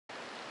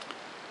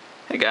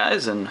Hey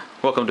guys, and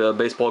welcome to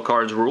Baseball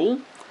Cards Rule.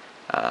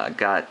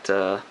 Got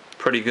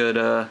pretty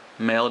good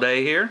mail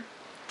day here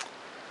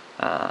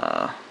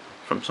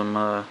from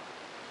some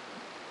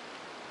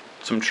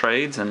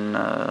trades, and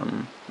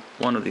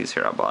one of these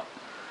here I bought.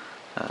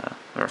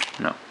 Or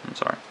no, I'm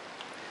sorry.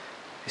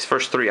 These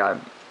first three I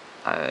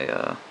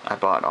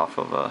bought off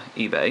of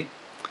eBay.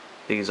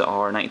 These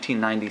are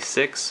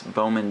 1996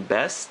 Bowman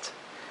Best.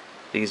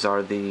 These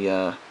are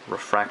the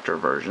refractor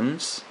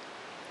versions.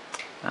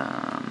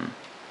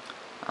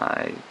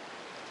 I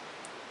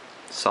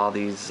saw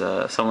these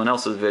someone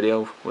else's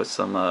video with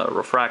some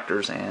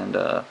refractors, and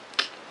I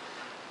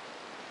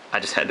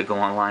just had to go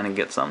online and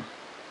get some.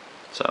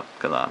 So,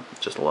 because I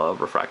just love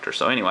refractors.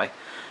 So anyway,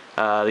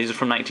 these are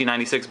from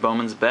 1996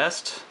 Bowman's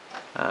Best.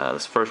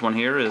 This first one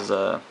here is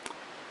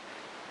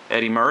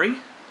Eddie Murray.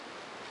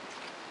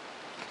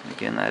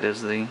 Again, that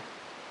is the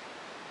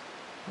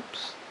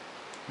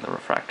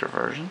refractor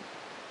version.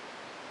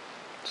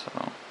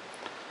 So,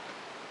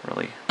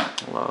 really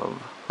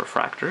love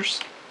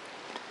refractors.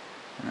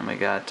 And then we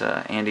got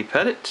Andy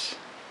Pettitte.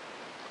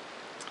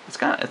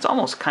 It's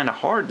almost kind of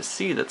hard to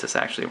see that this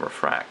actually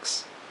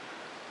refracts.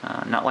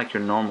 Not like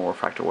your normal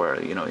refractor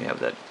where you have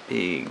that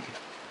big,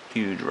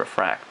 huge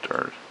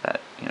refractor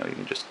that you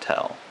can just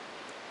tell.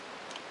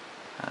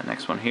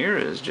 Next one here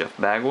is Jeff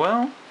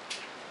Bagwell.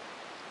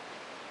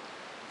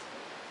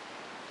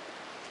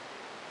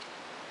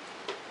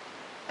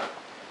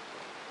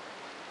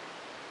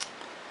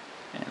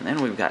 And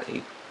then we've got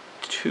a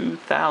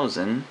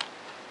 2000.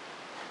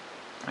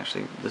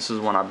 Actually, this is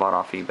one I bought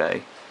off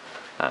eBay.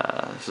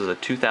 This is a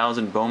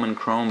 2000 Bowman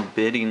Chrome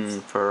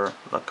bidding for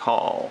the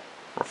call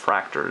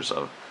refractors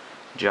of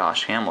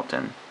Josh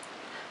Hamilton.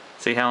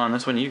 See how on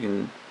this one you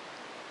can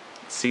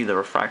see the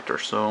refractor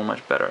so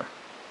much better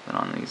than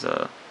on these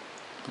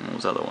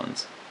those other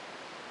ones.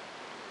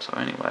 So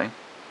anyway,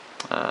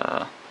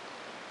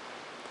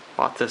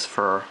 bought this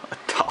for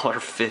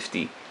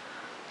 $1.50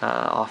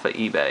 off of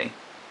eBay.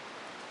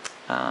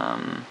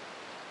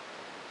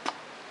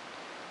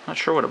 Not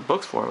sure what it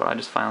books for, but I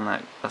just found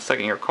that a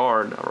second-year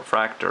card, a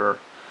refractor.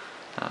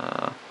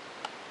 Found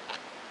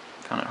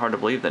it hard to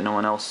believe that no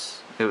one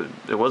else.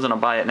 It wasn't a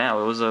buy it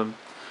now. It was a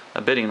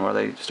bidding where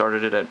they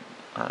started it at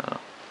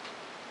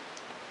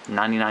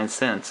 99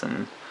 cents,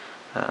 and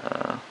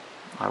I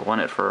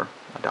won it for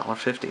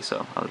 $1.50.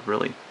 So I was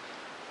really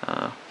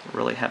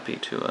happy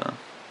to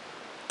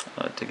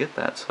get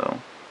that. So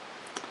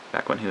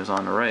back when he was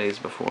on the Rays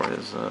before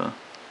his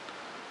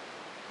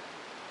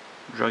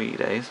druggy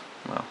days.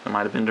 Well, it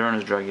might have been during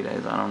his druggy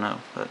days, I don't know,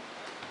 but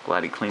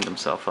glad he cleaned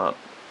himself up.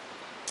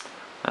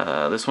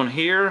 This one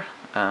here,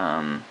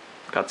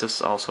 got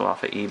this also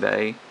off of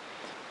eBay.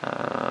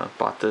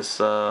 Bought this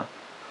for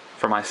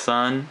my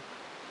son.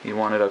 He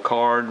wanted a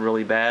card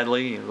really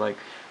badly. He was like,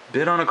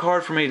 bid on a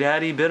card for me,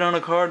 Daddy, bid on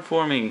a card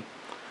for me.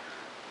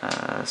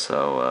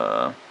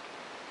 So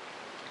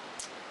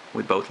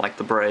we both like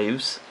the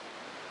Braves.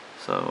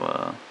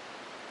 So,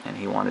 and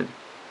he wanted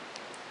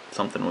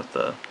something with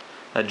a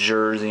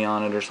jersey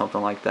on it or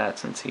something like that,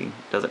 since he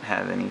doesn't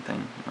have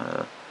anything.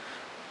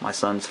 My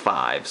son's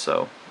 5,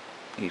 so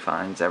he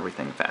finds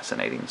everything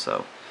fascinating.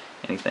 So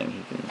anything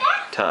he can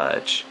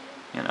touch,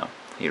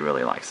 he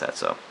really likes that.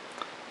 So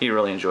he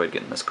really enjoyed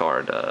getting this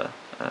card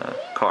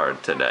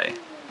today.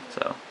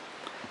 So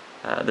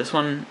this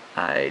one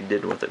I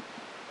did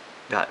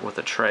got with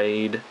a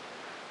trade.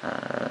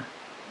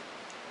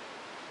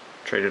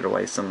 Traded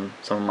away some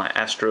of my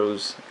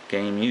Astros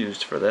game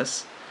used for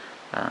this.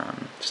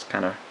 Just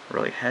kind of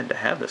really had to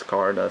have this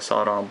card.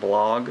 Saw it on a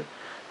blog,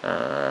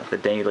 the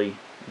Daily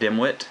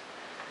Dimwit.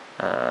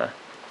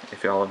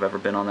 If y'all have ever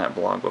been on that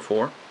blog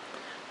before,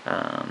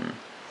 I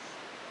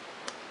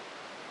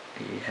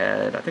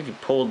think he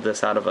pulled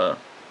this out of I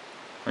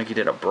think he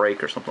did a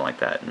break or something like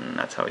that, and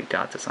that's how he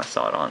got this. I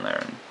saw it on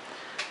there,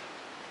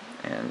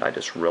 and I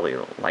just really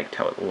liked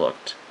how it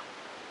looked.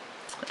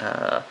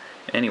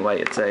 Anyway,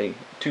 it's a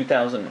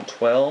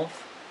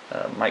 2012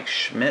 Mike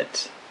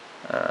Schmidt.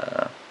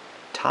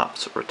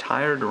 Topps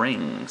Retired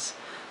Rings.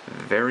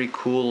 Very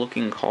cool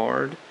looking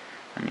card.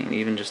 I mean,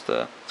 even just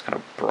it's got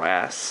a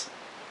brass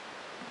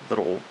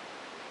little,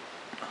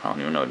 I don't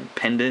even know,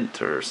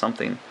 pendant or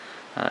something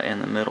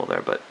in the middle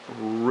there, but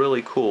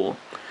really cool.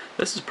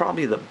 This is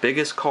probably the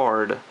biggest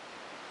card,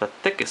 the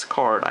thickest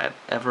card I have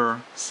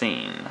ever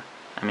seen.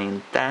 I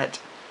mean,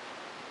 that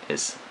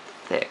is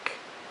thick.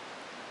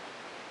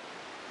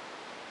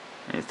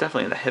 And it's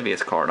definitely the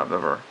heaviest card I've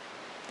ever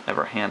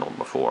handled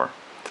before.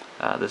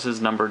 This is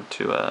numbered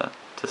to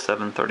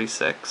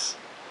 736.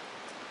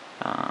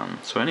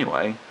 So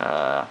anyway,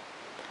 I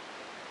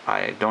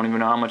don't even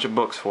know how much it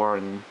books for,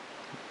 and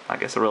I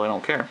guess I really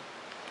don't care.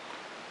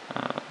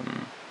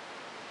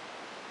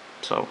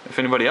 So if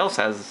anybody else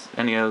has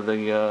any of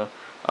the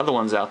other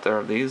ones out there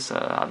of these,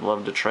 I'd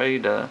love to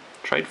trade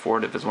for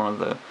it if it's one of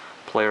the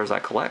players I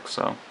collect.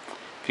 So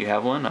if you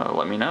have one,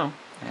 let me know,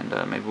 and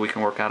maybe we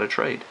can work out a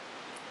trade.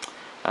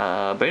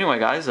 But anyway,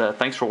 guys,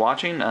 thanks for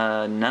watching.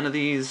 None of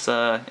these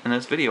in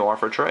this video are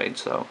for trade,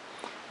 so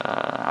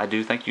I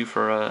do thank you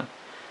for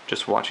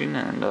just watching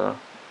and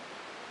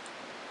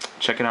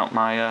checking out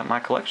my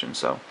collection.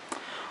 So,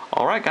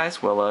 all right,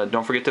 guys. Well,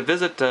 don't forget to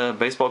visit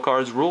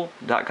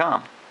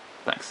baseballcardsrule.com.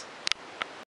 Thanks.